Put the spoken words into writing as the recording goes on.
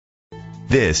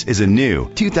This is a new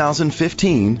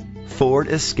 2015 Ford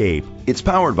Escape. It's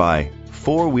powered by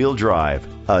four-wheel drive,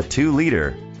 a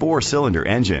 2-liter, 4-cylinder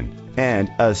engine, and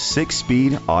a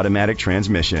 6-speed automatic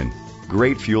transmission.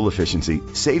 Great fuel efficiency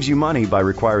saves you money by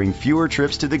requiring fewer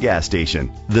trips to the gas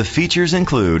station. The features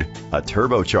include a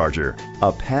turbocharger,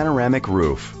 a panoramic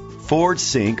roof, Ford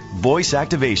Sync voice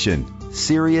activation,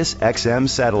 Sirius XM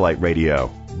satellite radio,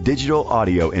 digital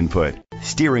audio input,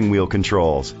 steering wheel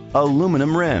controls,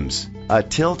 aluminum rims, a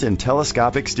tilt and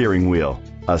telescopic steering wheel,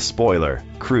 a spoiler,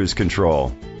 cruise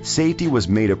control. Safety was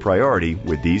made a priority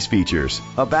with these features: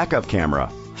 a backup camera,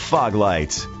 fog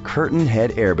lights, curtain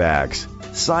head airbags,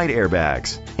 side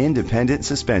airbags, independent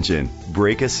suspension,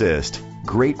 brake assist.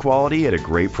 Great quality at a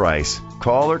great price.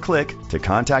 Call or click to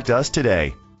contact us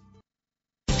today.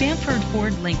 Stamford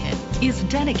Ford Lincoln is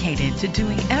dedicated to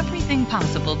doing everything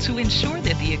possible to ensure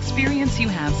that the experience you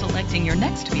have selecting your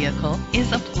next vehicle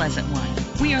is a pleasant one.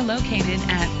 We are located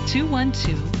at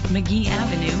 212 Magee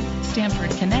Avenue,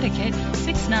 Stamford, Connecticut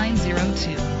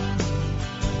 6902.